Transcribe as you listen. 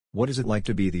What is it like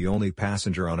to be the only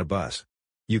passenger on a bus?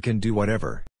 You can do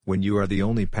whatever, when you are the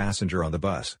only passenger on the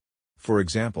bus. For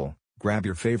example, grab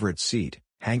your favorite seat,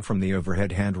 hang from the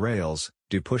overhead handrails,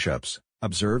 do push-ups,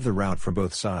 observe the route from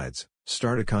both sides,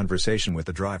 start a conversation with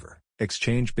the driver,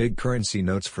 exchange big currency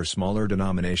notes for smaller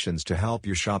denominations to help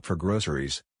you shop for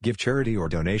groceries, give charity or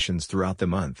donations throughout the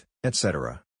month,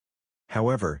 etc.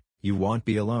 However, you won't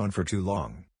be alone for too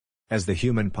long. As the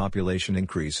human population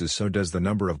increases, so does the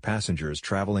number of passengers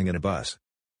traveling in a bus.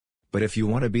 But if you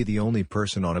want to be the only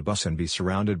person on a bus and be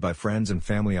surrounded by friends and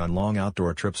family on long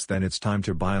outdoor trips, then it's time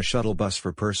to buy a shuttle bus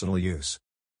for personal use.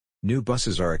 New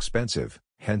buses are expensive,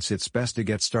 hence it's best to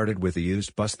get started with a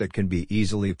used bus that can be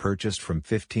easily purchased from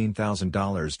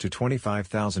 $15,000 to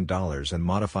 $25,000 and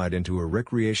modified into a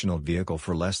recreational vehicle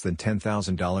for less than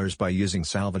 $10,000 by using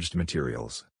salvaged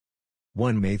materials.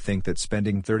 One may think that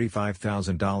spending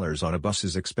 $35,000 on a bus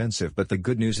is expensive, but the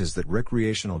good news is that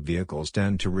recreational vehicles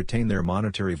tend to retain their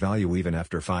monetary value even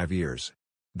after 5 years.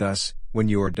 Thus, when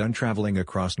you are done traveling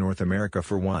across North America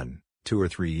for 1, 2 or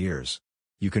 3 years,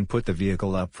 you can put the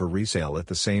vehicle up for resale at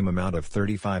the same amount of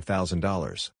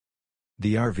 $35,000.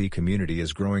 The RV community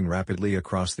is growing rapidly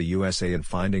across the USA and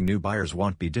finding new buyers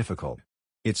won't be difficult.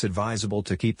 It's advisable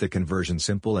to keep the conversion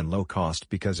simple and low cost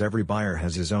because every buyer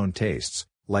has his own tastes,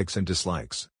 likes and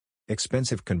dislikes.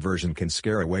 Expensive conversion can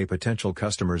scare away potential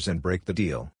customers and break the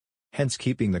deal. Hence,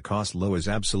 keeping the cost low is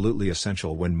absolutely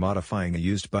essential when modifying a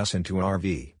used bus into an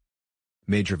RV.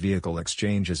 Major Vehicle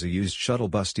Exchange is a used shuttle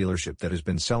bus dealership that has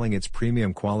been selling its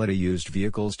premium quality used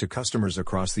vehicles to customers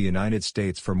across the United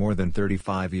States for more than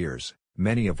 35 years,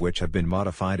 many of which have been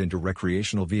modified into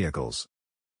recreational vehicles.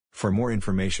 For more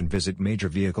information, visit Major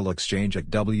Vehicle Exchange at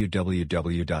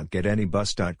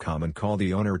www.getanybus.com and call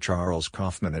the owner Charles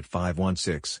Kaufman at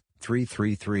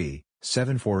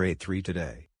 516-333-7483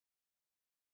 today.